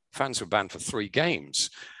ban fans were banned for 3 games.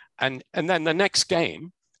 And then the next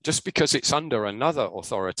game, just because it's under another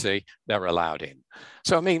authority, they're allowed in.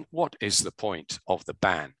 So, I mean, what is the point of the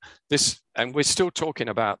ban? And we're still talking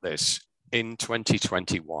about this in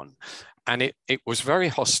 2021. And it was very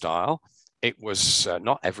hostile. It was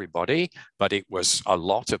not everybody, but it was a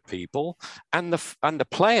lot of people. And the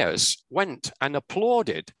players went and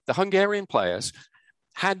applauded. The Hungarian players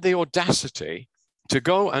had the audacity to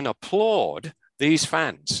go and applaud these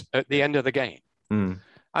fans at the end of the game.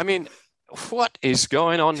 I mean, what is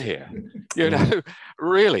going on here? You know,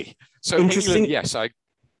 really. So England, yes,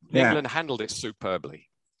 England handled it superbly.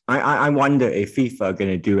 I wonder if FIFA are going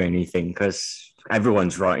to do anything, because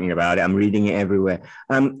everyone's writing about it. I'm reading it everywhere.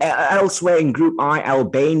 Elsewhere in Group I,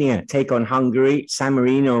 Albania take on Hungary. San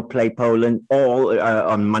Marino play Poland all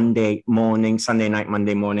on Monday morning, Sunday night,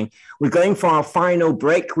 Monday morning. We're going for our final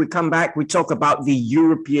break. We come back, we talk about the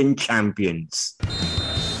European champions.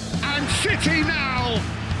 And City now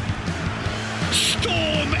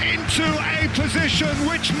storm into a position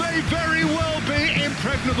which may very well be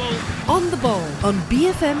impregnable. On the Ball on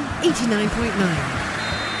BFM 89.9.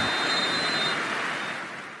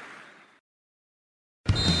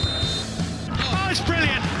 Oh, it's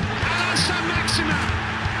brilliant. And San Maxima.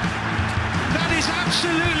 That is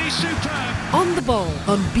absolutely superb. On the Ball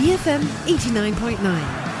on BFM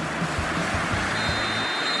 89.9.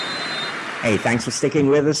 Hey, thanks for sticking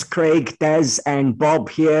with us, Craig, Des, and Bob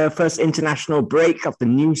here. First international break of the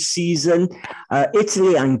new season.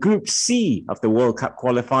 Italy and Group C of the World Cup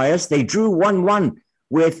qualifiers. They drew 1-1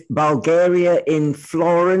 with Bulgaria in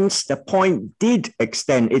Florence. The point did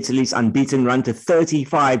extend Italy's unbeaten run to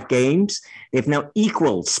 35 games. They've now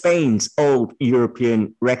equaled Spain's old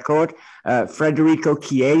European record. Federico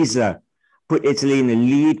Chiesa put Italy in the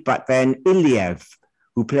lead, but then Iliev,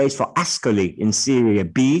 who plays for Ascoli in Serie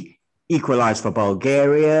B, equalised for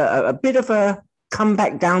Bulgaria. A bit of a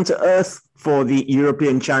comeback down to earth for the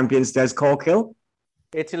European champions, Des Corkill.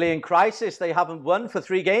 Italy in crisis. They haven't won for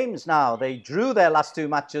 3 games now. They drew their last 2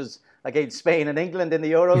 matches against Spain and England in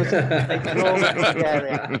the Euros. They draw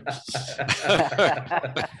Bulgaria.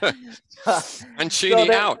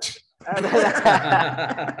 Mancini out.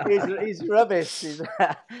 he's rubbish.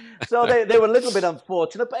 So they were a little bit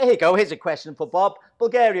unfortunate. But here you go. Here's a question for Bob.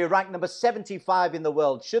 Bulgaria ranked number 75 in the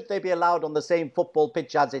world. Should they be allowed on the same football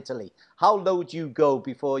pitch as Italy? How low do you go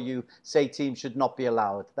before you say teams should not be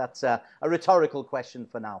allowed? That's a rhetorical question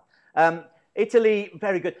for now. Italy,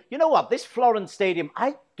 very good. You know what? This Florence stadium,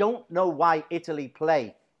 I don't know why Italy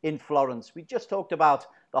play in Florence. We just talked about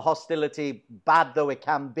the hostility, bad though it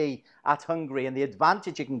can be, at Hungary and the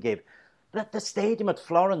advantage it can give. But the stadium at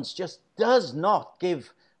Florence just does not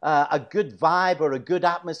give a good vibe or a good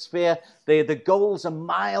atmosphere. The goals are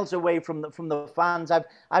miles away from the fans.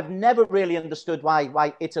 I've never really understood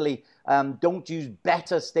why Italy don't use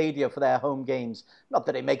better stadia for their home games. Not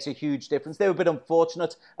that it makes a huge difference. They were a bit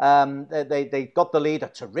unfortunate. They got the lead, a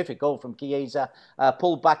terrific goal from Chiesa,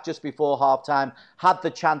 pulled back just before half-time, had the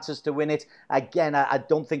chances to win it. Again, I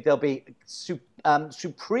don't think they'll be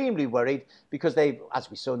supremely worried, because as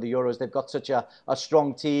we saw in the Euros, they've got such a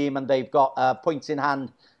strong team, and they've got points in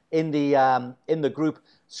hand in the group.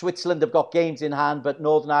 Switzerland have got games in hand, but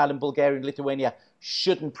Northern Ireland, Bulgaria and Lithuania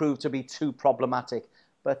shouldn't prove to be too problematic.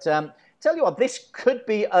 But tell you what, this could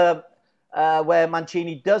be where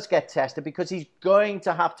Mancini does get tested, because he's going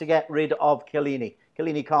to have to get rid of Chiellini.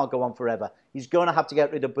 Chiellini can't go on forever. He's going to have to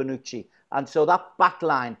get rid of Bonucci. And so that back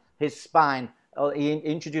line, his spine, he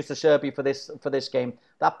introduced the Serbi for this game.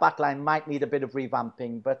 That back line might need a bit of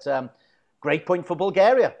revamping. But great point for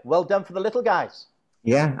Bulgaria. Well done for the little guys.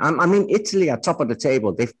 Yeah, I mean, Italy are top of the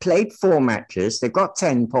table. They've played 4 matches. They've got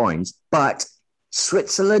 10 points. But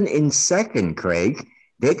Switzerland in second, Craig,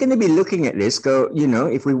 they're going to be looking at this,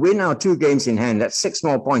 if we win our 2 games in hand, that's 6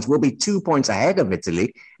 more points. We'll be 2 points ahead of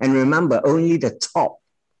Italy. And remember, only the top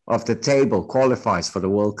of the table qualifies for the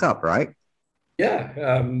World Cup, right?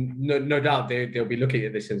 Yeah, no doubt they'll be looking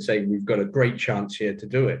at this and saying, we've got a great chance here to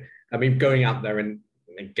do it. I mean, going out there and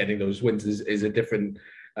getting those wins is a different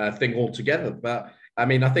thing altogether. But I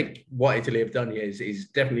mean, I think what Italy have done here is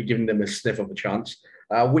definitely giving them a sniff of a chance,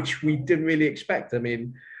 which we didn't really expect. I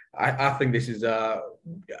mean, I think this is a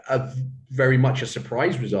very much a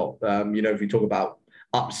surprise result. If you talk about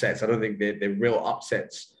upsets, I don't think they're real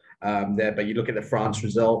upsets there. But you look at the France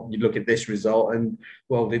result, you look at this result, and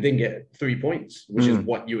well, they didn't get 3 points, which is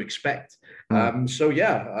what you expect. I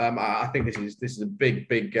think this is a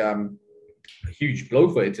big, huge blow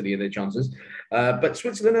for Italy and their chances. But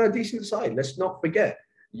Switzerland are a decent side. Let's not forget.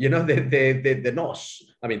 they're not.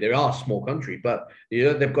 I mean, they are a small country, but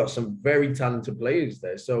they've got some very talented players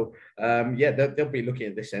there. So they'll be looking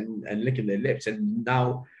at this and licking their lips. And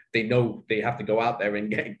now they know they have to go out there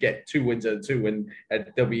and get 2 wins out of 2, and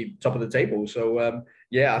they'll be top of the table. So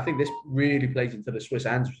I think this really plays into the Swiss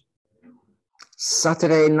hands.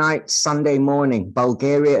 Saturday night, Sunday morning,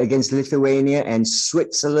 Bulgaria against Lithuania and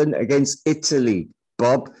Switzerland against Italy.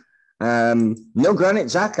 Bob, no Granit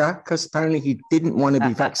Xhaka, because apparently he didn't want to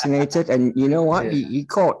be vaccinated, and you know what? He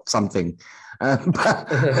caught something.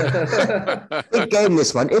 Big game,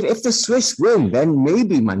 this one. If the Swiss win, then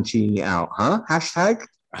maybe Mancini out, huh? Hashtag.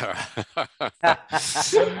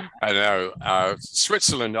 I know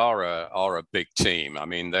Switzerland are a big team. I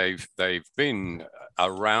mean, they've been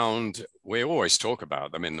around. We always talk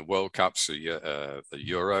about them in the World Cups, the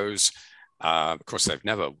Euros. Of course, they've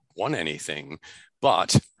never won anything,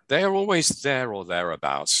 but they're always there or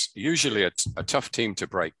thereabouts. Usually a tough team to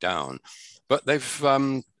break down, but they've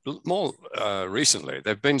more recently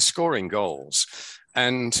they've been scoring goals.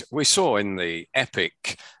 And we saw in the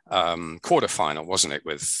epic quarterfinal, wasn't it,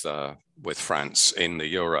 with France in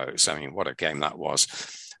the Euros? I mean, what a game that was.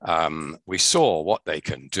 We saw what they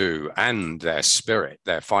can do and their spirit,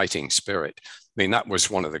 their fighting spirit. I mean, that was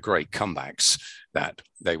one of the great comebacks, that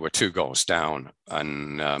they were 2 goals down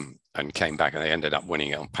and came back, and they ended up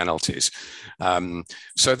winning on penalties.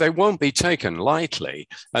 So they won't be taken lightly.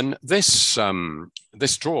 And this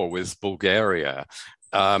draw with Bulgaria,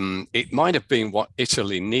 it might have been what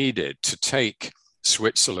Italy needed to take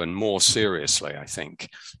Switzerland more seriously, I think,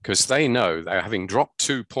 because they know they're having dropped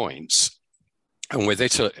 2 points. And with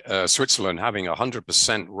Switzerland having a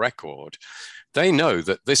 100% record, they know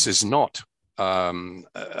that this is not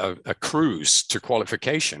a cruise to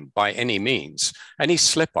qualification by any means. Any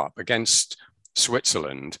slip up against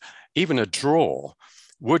Switzerland, even a draw,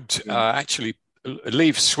 would actually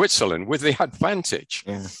leave Switzerland with the advantage.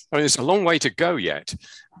 I mean, there's a long way to go yet.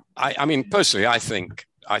 I mean, personally, I think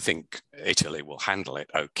Italy will handle it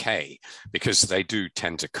okay, because they do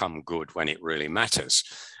tend to come good when it really matters.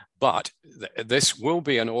 But this will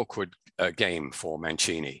be an awkward game for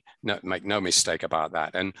Mancini. No, make no mistake about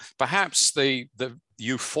that. And perhaps the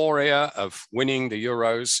euphoria of winning the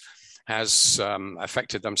Euros has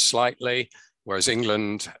affected them slightly, whereas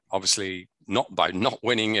England, obviously, not by not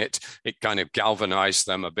winning it, it kind of galvanized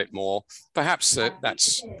them a bit more. Perhaps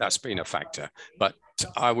that's been a factor. But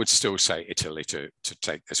I would still say Italy to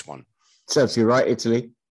take this one. So if you're right,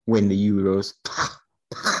 Italy win the Euros.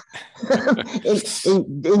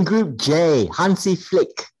 in Group J, Hansi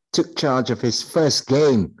Flick took charge of his first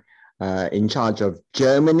game in charge of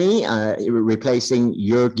Germany, replacing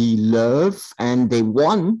Jogi Löw, and they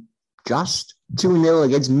won just 2-0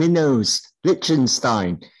 against minnows,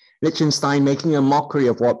 Liechtenstein. Liechtenstein making a mockery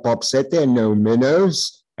of what Bob said. There are no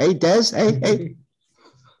minnows. Hey, Des? Hey.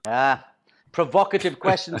 Provocative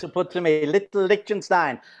question to put to me. Little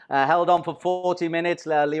Liechtenstein held on for 40 minutes.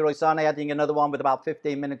 Leroy Sané adding another one with about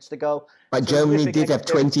 15 minutes to go. But Germany did have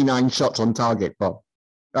 29 shots on target, Bob.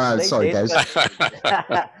 Sorry, Des.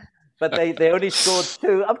 But they only scored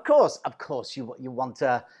 2. Of course, you want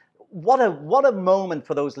what a moment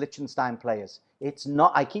for those Liechtenstein players. It's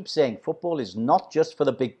not, I keep saying, football is not just for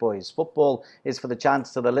the big boys. Football is for the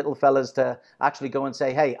chance to the little fellas to actually go and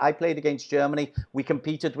say, hey, I played against Germany. We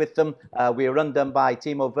competed with them. We were undone by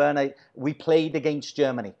Timo Werner. We played against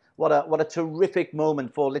Germany. What a terrific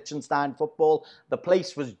moment for Liechtenstein football. The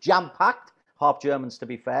place was jam-packed. Half Germans, to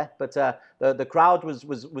be fair. But the crowd was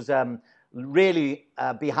really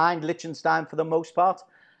behind Liechtenstein for the most part.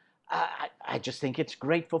 I just think it's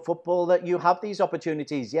great for football that you have these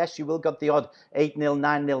opportunities. Yes, you will get the odd 8-0,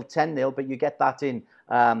 9-0, 10-0, but you get that in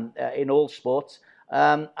all sports.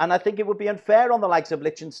 And I think it would be unfair on the likes of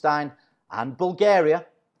Liechtenstein and Bulgaria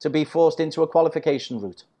to be forced into a qualification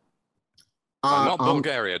route. Not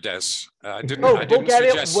Bulgaria, Des. I didn't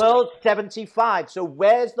Bulgaria, suggest... World 75. So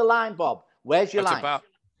where's the line, Bob? Where's your line?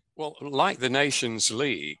 Like the Nations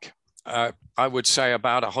League, I would say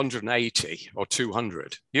about 180 or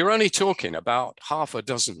 200. You're only talking about half a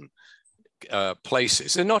dozen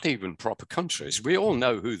places. They're not even proper countries. We all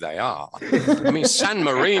know who they are. I mean, San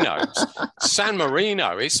Marino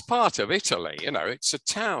is part of Italy. You know, it's a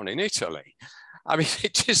town in Italy. I mean,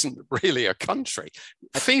 it isn't really a country.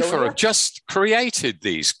 FIFA have just created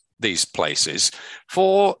these places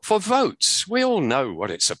for votes. We all know what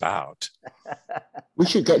it's about. We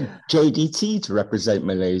should get JDT to represent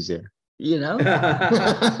Malaysia. You know,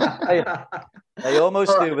 they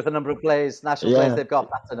almost do with the number of national players they've got.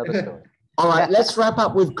 That's another story. All right, let's wrap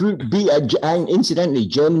up with Group B. And incidentally,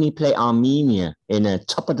 Germany play Armenia in a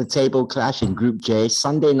top-of-the-table clash in Group J,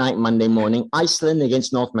 Sunday night, Monday morning. Iceland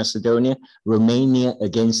against North Macedonia, Romania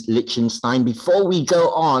against Liechtenstein. Before we go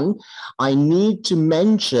on, I need to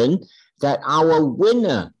mention that our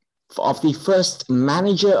winner of the first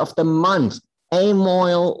Manager of the Month,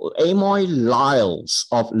 Amoy Lyles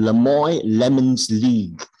of Lemoy Lemons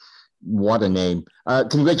League. What a name.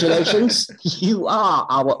 Congratulations. You are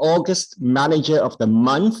our August Manager of the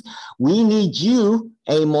Month. We need you,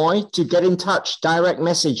 Amoy, to get in touch. Direct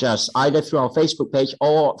message us either through our Facebook page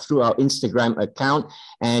or through our Instagram account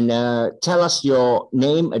and tell us your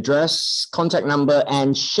name, address, contact number,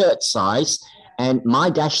 and shirt size. And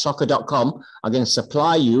my-soccer.com are going to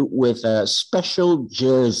supply you with a special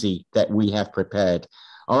jersey that we have prepared.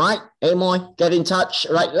 All right, Amoy, get in touch.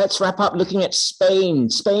 All right, let's wrap up looking at Spain.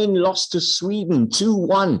 Spain lost to Sweden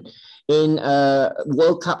 2-1 in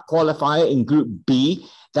World Cup qualifier in Group B.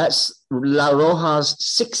 That's La Roja's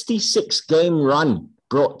 66-game run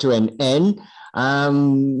brought to an end.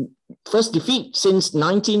 First defeat since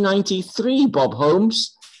 1993, Bob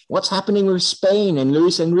Holmes. What's happening with Spain and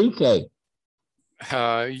Luis Enrique?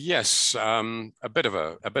 Yes, a bit of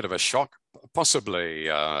a shock, possibly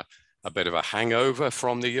a bit of a hangover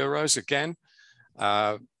from the Euros again,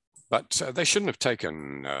 but they shouldn't have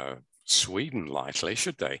taken Sweden lightly,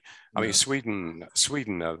 should they? I mean,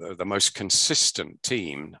 Sweden are the most consistent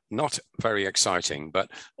team, not very exciting, but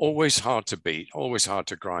always hard to beat, always hard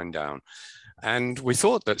to grind down. And we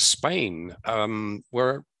thought that Spain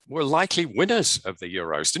were likely winners of the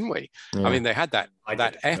Euros, didn't we? Yeah. I mean, they had that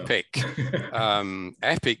epic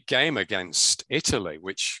epic game against Italy,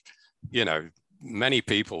 which, you know, many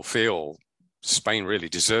people feel Spain really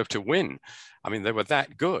deserved to win. I mean, they were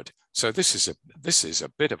that good. So this is a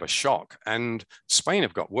bit of a shock, and Spain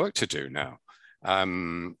have got work to do now.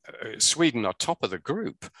 Sweden are top of the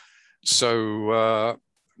group, so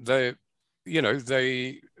they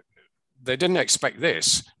didn't expect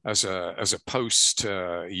this as a post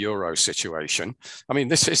Euro situation. I mean,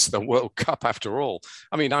 this is the World Cup after all.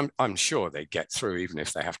 I mean, I'm sure they get through even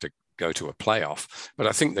if they have to go to a playoff, but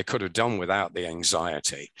I think they could have done without the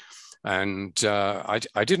anxiety. And I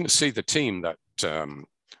didn't see the team that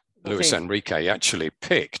Luis Enrique actually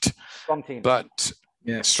picked. Strong team. But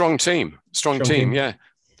yeah. Strong team, yeah.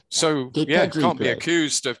 So can't be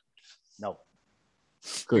accused of... No.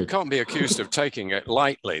 Good. You can't be accused of taking it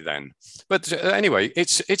lightly then. But anyway,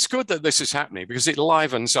 it's good that this is happening because it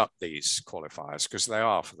livens up these qualifiers, because they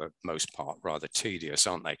are, for the most part, rather tedious,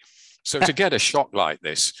 aren't they? So to get a shock like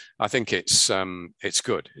this, I think it's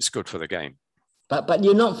good. It's good for the game. But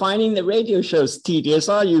you're not finding the radio shows tedious,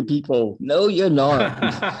 are you, people? No, you're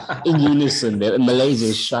not. In unison,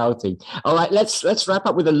 Malaysia's shouting. All right, let's wrap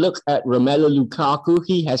up with a look at Romelu Lukaku.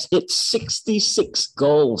 He has hit 66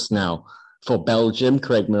 goals now for Belgium,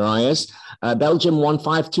 Craig Marias. Belgium won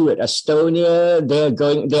 5-2 at Estonia.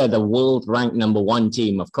 They're the world ranked number 1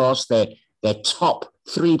 team. Of course, they're top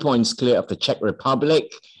 3 points clear of the Czech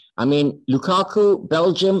Republic. I mean, Lukaku,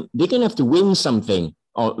 Belgium, they're going to have to win something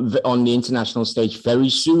on the international stage very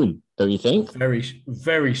soon, don't you think? Very,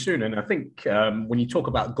 very soon. And I think when you talk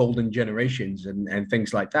about golden generations and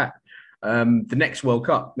things like that, the next World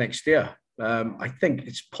Cup next year, I think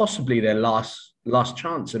it's possibly their last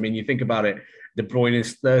chance. I mean, you think about it, De Bruyne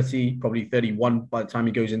is 30, probably 31 by the time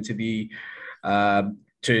he goes into the to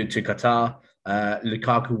Qatar.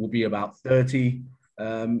 Lukaku will be about 30,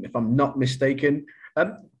 if I'm not mistaken.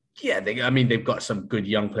 They've got some good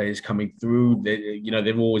young players coming through.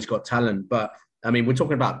 They've always got talent. But, I mean, we're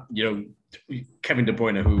talking about, Kevin De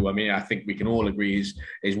Bruyne, who, I mean, I think we can all agree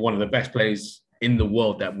is one of the best players in the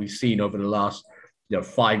world that we've seen over the last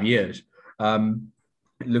 5 years.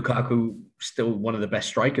 Lukaku, still one of the best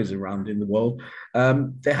strikers around in the world.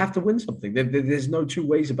 They have to win something. There's no two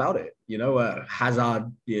ways about it.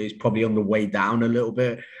 Hazard is probably on the way down a little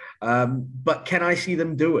bit. But can I see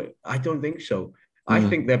them do it? I don't think so. I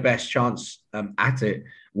think their best chance at it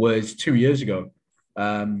was 2 years ago.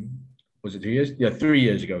 Was it 2 years? Yeah, 3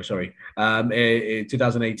 years ago, sorry. In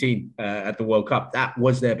 2018 at the World Cup. That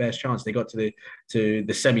was their best chance. They got to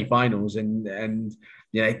the semi-finals and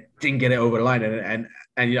didn't get it over the line.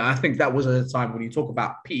 And I think that was at a time when you talk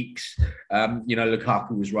about peaks,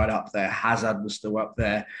 Lukaku was right up there. Hazard was still up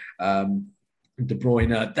there. De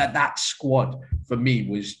Bruyne, that squad for me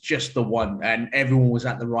was just the one, and everyone was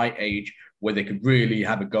at the right age where they could really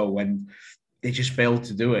have a go, and they just failed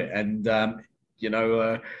to do it. And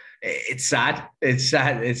it's sad. It's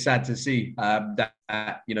sad to see that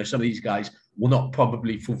some of these guys will not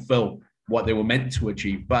probably fulfill what they were meant to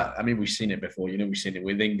achieve. But I mean, we've seen it before. We've seen it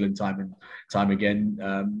with England time and time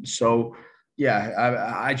again. So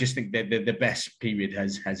Yeah, I just think that the best period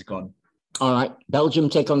has gone. All right. Belgium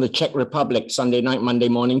take on the Czech Republic Sunday night, Monday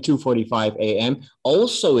morning, 2:45 a.m.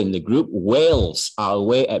 Also in the group, Wales are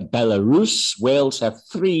away at Belarus. Wales have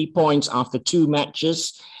 3 points after 2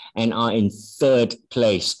 matches and are in 3rd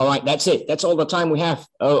place. All right, that's it. That's all the time we have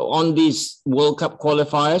on these World Cup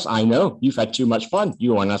qualifiers. I know you've had too much fun.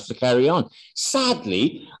 You want us to carry on.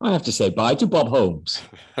 Sadly, I have to say bye to Bob Holmes.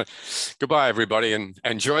 Goodbye, everybody, and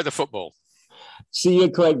enjoy the football. See you,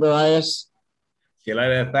 Craig Barrias. See you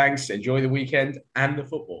later. Thanks. Enjoy the weekend and the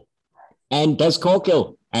football. And Des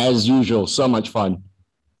Corkill, as usual, so much fun.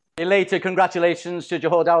 Later, congratulations to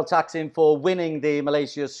Johor Darul Taksim for winning the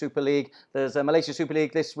Malaysia Super League. There's a Malaysia Super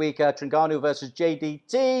League this week, Terengganu versus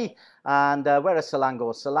JDT. And where is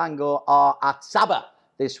Selangor? Selangor are at Sabah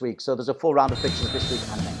this week. So there's a full round of fixtures this week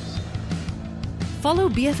and next. Follow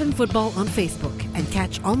BFM Football on Facebook and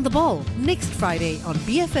catch On The Ball next Friday on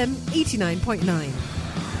BFM 89.9.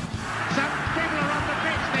 Some people are on the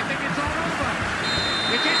pitch, they think it's all over.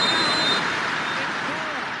 It is now.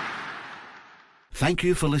 Thank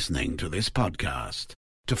you for listening to this podcast.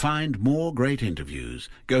 To find more great interviews,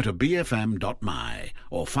 go to bfm.my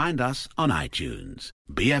or find us on iTunes.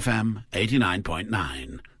 BFM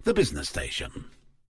 89.9, the business station.